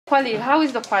Quality. How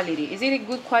is the quality? Is it a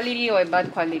good quality or a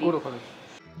bad quality? Good quality.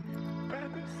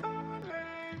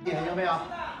 有没有？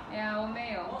呀，我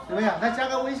没有。有没有？那加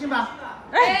个微信吧。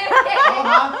哎，好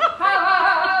好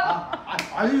好。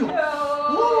哎呦！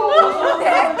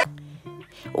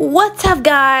 What's up,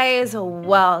 guys?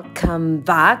 Welcome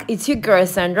back. It's your girl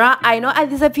Sandra. I know I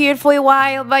disappeared for a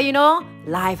while, but you know,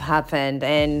 life happened,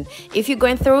 and if you're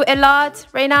going through a lot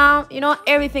right now, you know,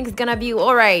 everything's gonna be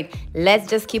all right. Let's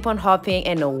just keep on hopping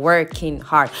and working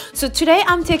hard. So today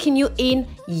I'm taking you in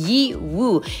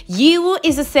Yiwu. Yiwu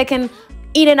is the second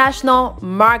international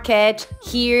market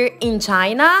here in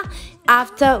China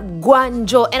after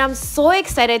Guangzhou, and I'm so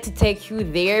excited to take you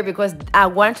there because I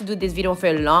wanted to do this video for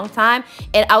a long time,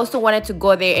 and I also wanted to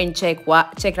go there and check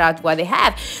out what they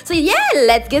have. So yeah,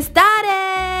 let's get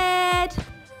started.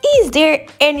 Is there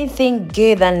anything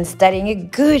good than starting a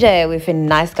good day with a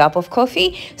nice cup of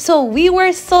coffee? So we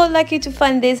were so lucky to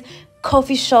find this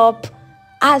coffee shop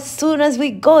as soon as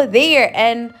we go there,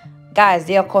 and guys,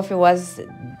 their coffee was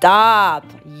dope.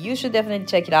 You should definitely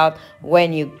check it out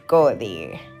when you go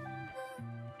there.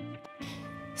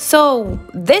 So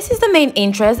this is the main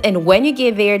entrance, and when you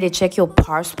get there, they check your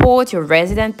passport, your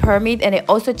resident permit, and they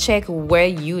also check where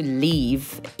you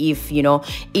live. If you know,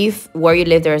 if where you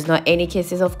live there is not any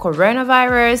cases of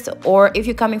coronavirus, or if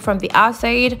you're coming from the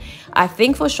outside, I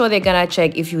think for sure they're gonna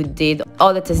check if you did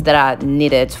all the tests that are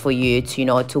needed for you to, you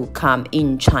know, to come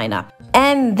in China.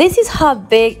 And this is how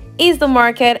big is the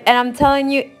market, and I'm telling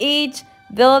you, each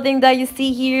building that you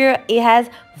see here, it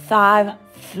has 5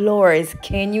 floors.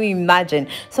 Can you imagine?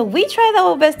 So we tried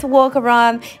our best to walk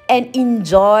around and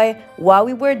enjoy what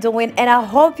we were doing, and I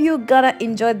hope you're gonna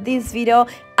enjoy this video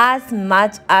as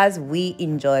much as we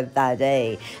enjoyed that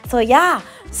day. So yeah,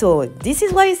 so this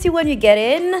is what you see when you get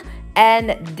in,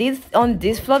 and on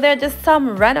this floor there are just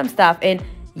some random stuff, and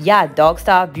yeah, dog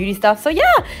stuff, beauty stuff. So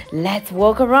yeah, let's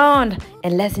walk around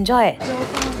and let's enjoy it.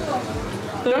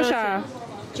 多少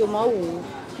？9毛5。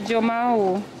9毛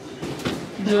5。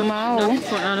9毛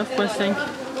5.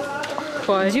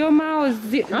 For 9 毛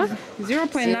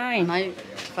 0.9.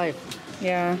 5.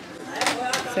 Yeah.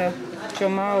 So 9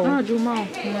毛5. 9毛.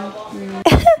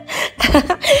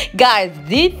 Guys,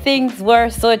 these things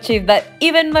were so cheap that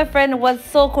even my friend was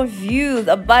so confused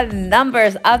about the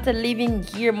numbers after living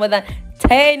here more than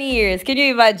 10 years. Can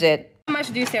you imagine? How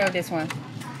much do you sell this one?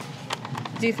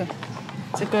 这个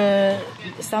这个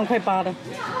3块8的。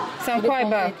3块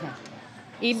8。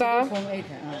一包。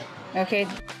Okay.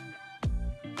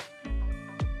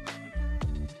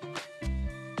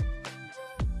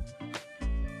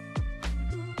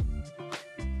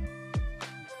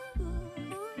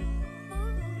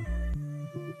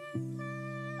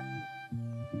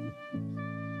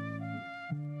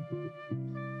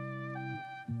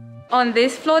 On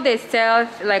this floor they sell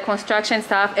like construction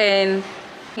stuff, and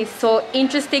it's so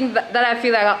interesting that I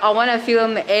feel like I want to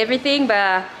film everything.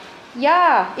 But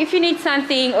yeah, if you need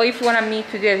something, or if you want me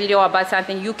to do a video about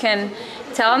something, you can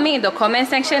tell me in the comment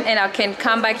section, and I can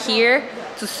come back here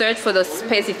to search for those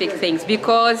specific things,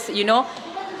 because you know,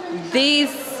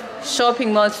 this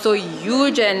shopping mall is so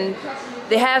huge and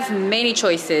they have many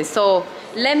choices. So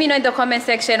let me know in the comment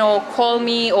section, or call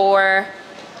me, or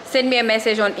send me a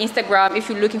message on Instagram if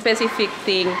you're looking for a specific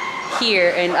thing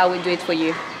here, and I will do it for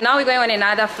you. Now we're going on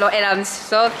another floor, and I'm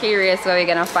so curious what we're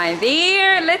gonna find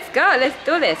there. Let's go, let's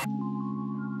do this.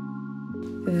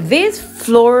 This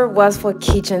floor was for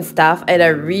kitchen stuff, and I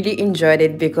really enjoyed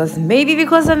it because maybe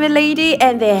because I'm a lady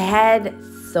and they had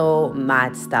so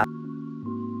much stuff.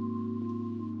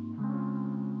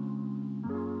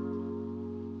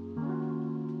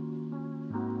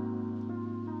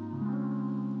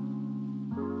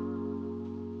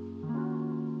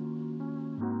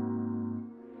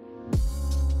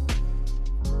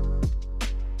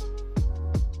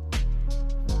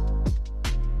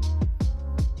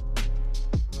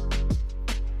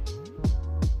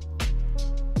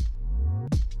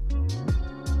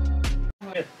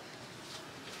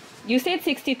 You said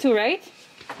 62, right?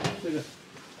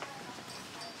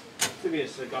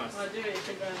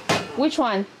 Which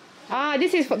one? Ah,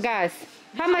 this is for gas.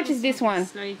 How much is this one?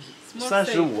 35.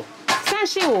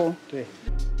 35. 对。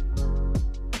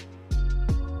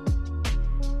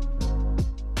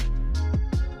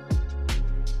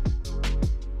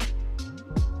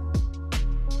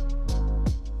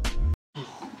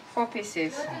4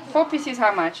 pieces. 4 pieces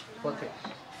how much? 40.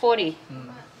 40.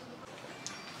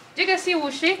 Do you guys see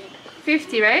Wushi?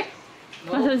 50, right?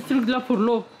 Ça c'est truc là pour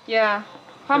l'eau. Yeah.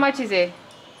 How much is it?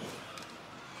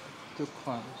 这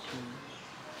款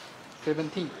是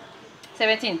17.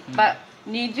 17. But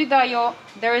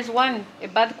there is one a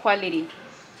bad quality.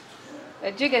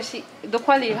 这个是 the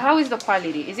quality. How is the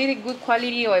quality? Is it a good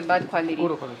quality or a bad quality?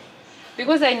 Good quality.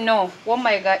 Because I know 我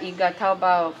买个一个淘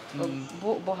宝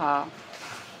不好。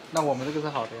那我们这个是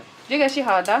好的呀。这个是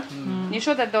好的。你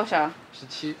说的多少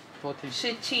17多听。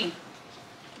17。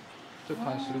这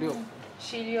款16。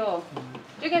16。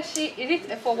这个是 Is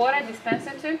it for water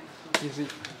dispenser too? Easy,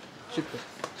 cheaper.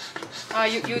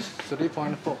 You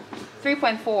 3.4.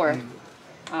 3.4.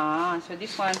 So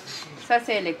this one, ça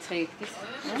c'est électrique.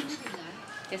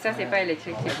 Et ça c'est pas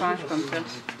électrique, c'est franche comme ça.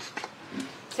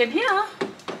 C'est bien, hein?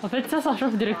 En fait, ça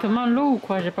chauffe directement l'eau ou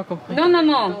quoi? J'ai pas compris. Non, non,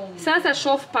 non. Ça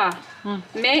chauffe pas.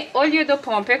 Mais au lieu de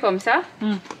pomper comme ça,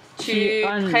 tu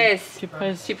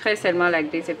presses seulement like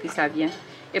this et puis ça vient.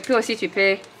 Et puis aussi tu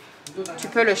peux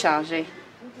le charger.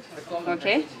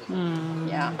 Ok?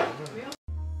 Yeah.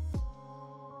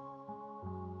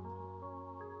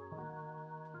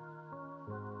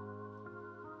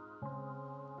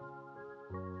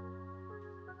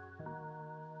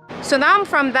 So now I'm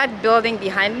from that building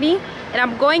behind me and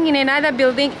I'm going in another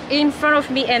building in front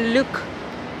of me, and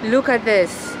look at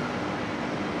this.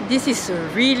 This is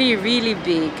really, really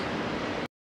big.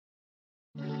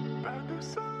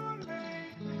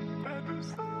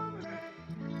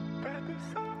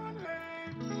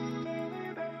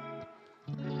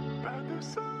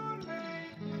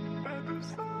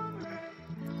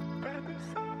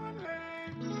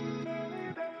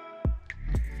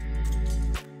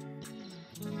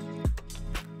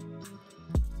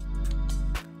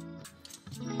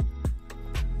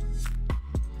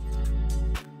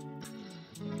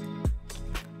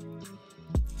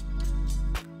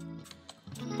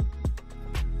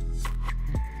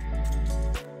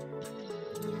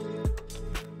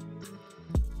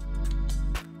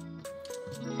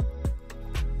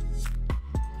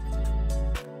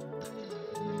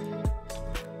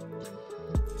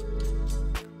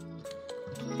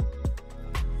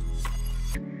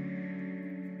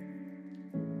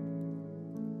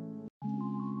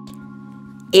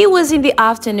 It was in the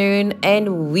afternoon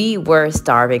and we were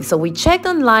starving, so we checked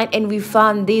online and we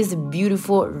found this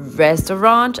beautiful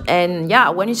restaurant. And yeah,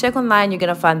 when you check online, you're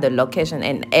gonna find the location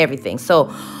and everything.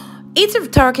 So it's a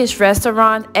Turkish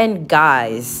restaurant, and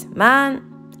guys, man,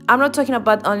 I'm not talking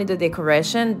about only the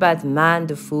decoration, but man,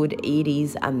 the food, it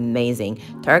is amazing.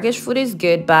 Turkish food is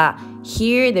good, but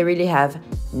here they really have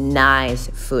nice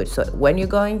food. So when you're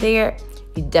going there,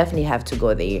 you definitely have to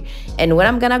go there. And when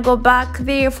I'm gonna go back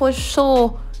there, for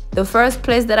sure, the first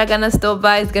place that I'm gonna stop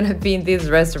by is gonna be in this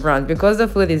restaurant because the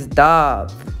food is dope.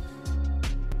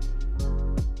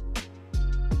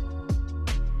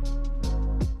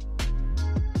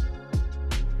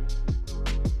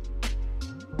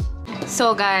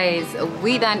 So guys,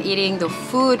 we done eating. The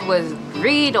food was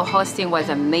great, the hosting was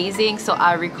amazing, so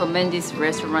I recommend this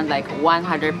restaurant like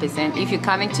 100%. If you're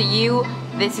coming to Yiwu,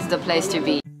 this is the place to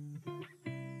be.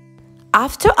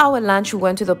 After our lunch, we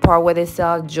went to the part where they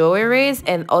sell jewelries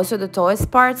and also the toys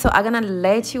part. So I'm gonna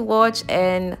let you watch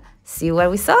and see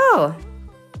what we saw.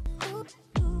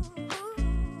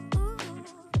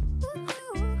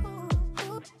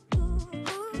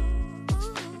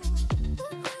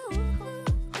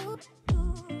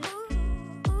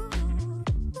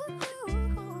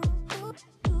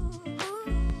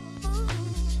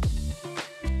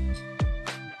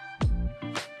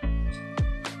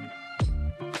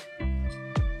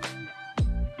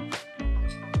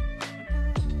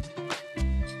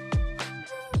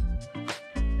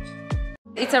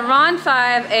 It's around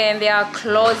 5 and they are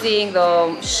closing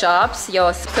the shops.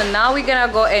 So now we're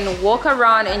gonna go and walk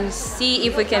around and see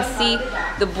if we can see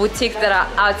the boutiques that are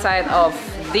outside of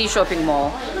the shopping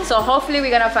mall. So hopefully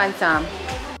we're gonna find some.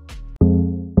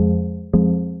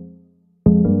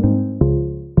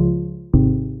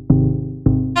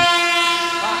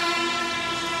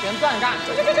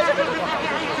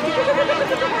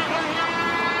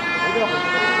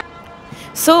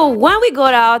 So when we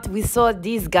got out, we saw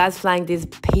these guys flying this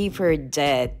paper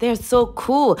jet. They're so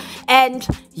cool, and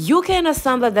you can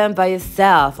assemble them by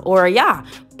yourself, or yeah,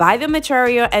 buy the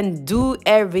material and do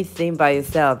everything by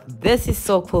yourself. This is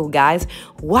so cool, guys.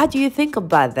 What do you think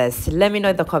about this? Let me know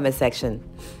in the comment section.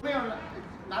 没有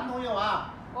男朋友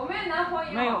啊？我没有男朋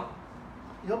友。没有。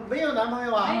没有男朋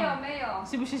友啊？没有。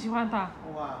是不是喜欢他？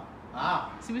哇啊！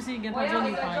是不是跟他我有一个做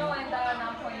女朋友？中文的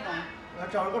男朋友。要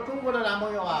找了个中国的男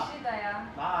朋友啊？是的呀。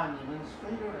那你们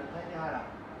非洲人太厉害了，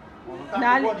我们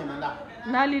干不过你们的。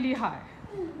哪里厉害？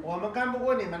我们干不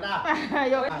过你们的。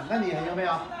有。那你有没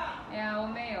有？哎呀，我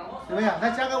没有。有没有？那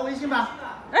加个微信吧。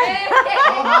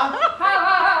好好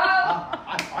好。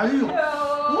哎呦。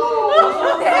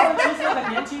其实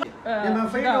很年轻。你们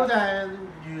非洲的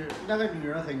那个女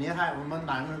人很厉害，我们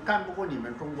男人干不过你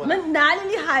们中国我的。们哪里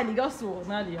厉害？你告诉我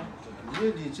哪里啊？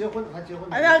你结婚，他结婚。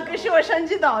哎呀，可是我上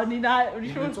知道你哪？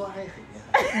你们做爱很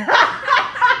厉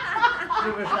害，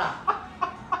是不是啊？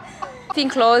 Everything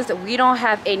closed. We don't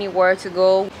have anywhere to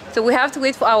go, so we have to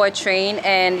wait for our train,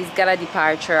 and it's got a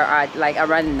departure at like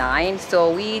around 9.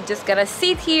 So we just gotta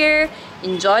sit here,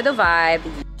 enjoy the vibe.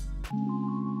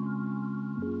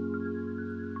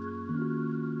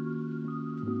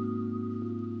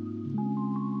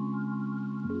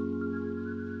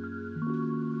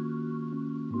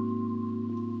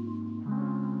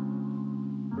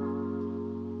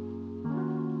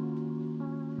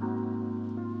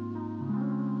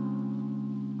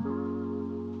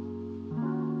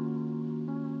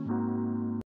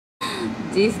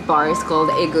 This bar is called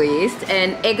Egoist,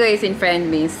 and egoist in French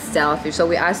means selfish. So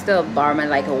we asked the barman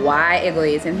like, why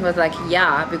egoist, and he was like,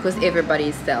 yeah, because everybody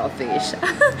is selfish.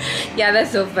 Yeah,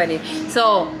 that's so funny.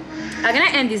 So I'm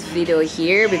gonna end this video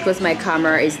here because my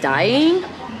camera is dying.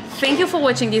 Thank you for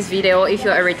watching this video. If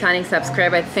you're a returning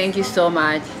subscriber, thank you so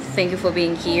much. Thank you for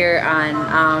being here, and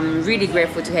I'm really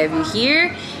grateful to have you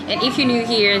here. And if you're new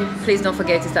here, please don't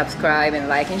forget to subscribe and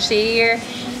like and share.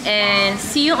 And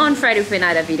see you on Friday with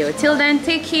another video. Till then,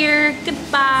 take care.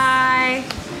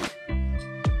 Goodbye.